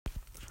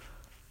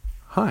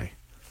Hi,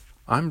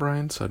 I'm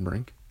Brian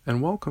Sudbrink,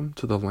 and welcome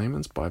to the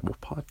Layman's Bible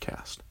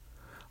Podcast.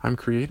 I'm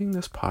creating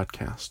this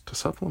podcast to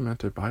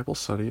supplement a Bible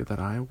study that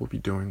I will be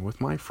doing with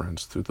my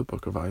friends through the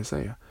book of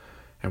Isaiah,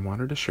 and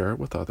wanted to share it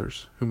with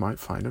others who might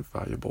find it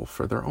valuable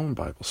for their own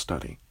Bible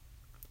study.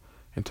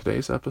 In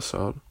today's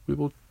episode, we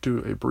will do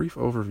a brief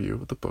overview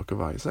of the book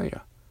of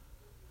Isaiah.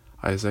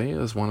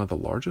 Isaiah is one of the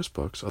largest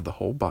books of the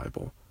whole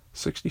Bible,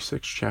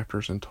 66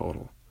 chapters in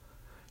total.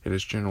 It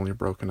is generally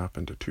broken up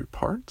into two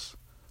parts.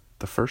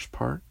 The first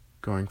part,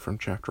 going from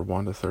chapter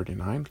 1 to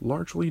 39,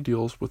 largely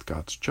deals with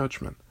God's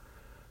judgment.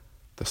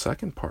 The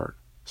second part,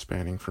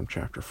 spanning from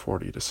chapter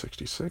 40 to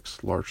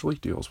 66, largely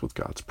deals with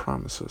God's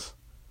promises.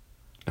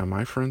 Now,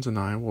 my friends and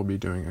I will be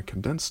doing a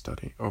condensed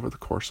study over the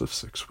course of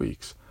 6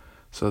 weeks,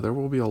 so there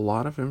will be a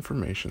lot of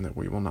information that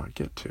we will not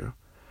get to,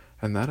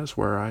 and that is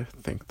where I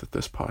think that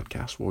this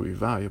podcast will be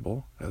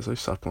valuable as a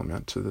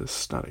supplement to this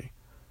study.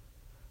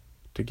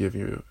 To give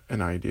you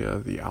an idea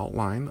of the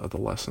outline of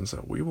the lessons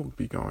that we will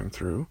be going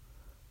through,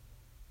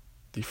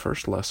 the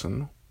first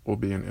lesson will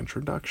be an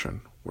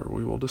introduction, where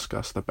we will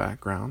discuss the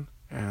background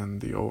and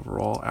the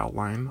overall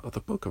outline of the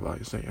book of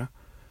Isaiah,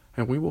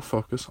 and we will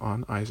focus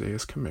on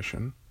Isaiah's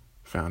commission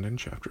found in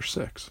chapter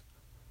 6.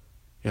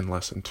 In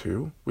lesson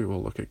 2, we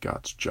will look at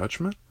God's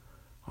judgment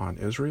on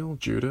Israel,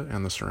 Judah,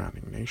 and the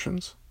surrounding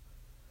nations.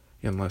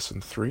 In lesson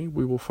 3,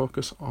 we will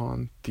focus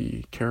on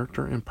the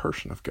character and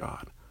person of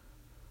God.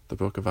 The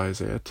book of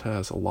Isaiah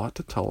has a lot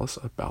to tell us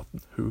about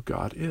who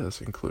God is,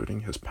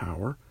 including his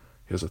power,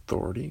 his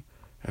authority,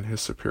 and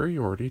his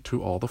superiority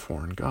to all the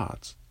foreign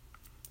gods.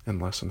 In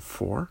lesson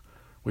 4,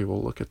 we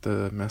will look at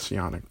the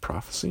messianic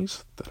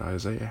prophecies that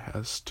Isaiah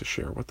has to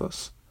share with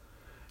us.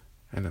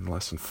 And in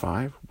lesson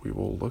 5, we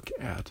will look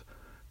at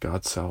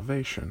God's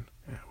salvation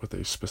with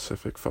a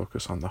specific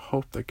focus on the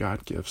hope that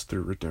God gives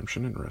through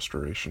redemption and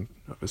restoration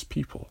of his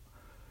people.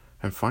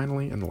 And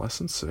finally, in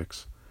lesson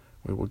 6,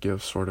 we will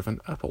give sort of an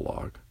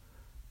epilogue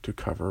to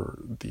cover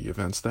the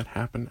events that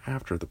happen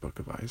after the book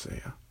of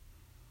Isaiah.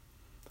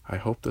 I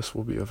hope this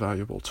will be a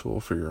valuable tool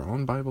for your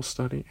own Bible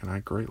study, and I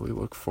greatly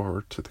look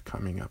forward to the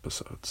coming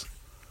episodes.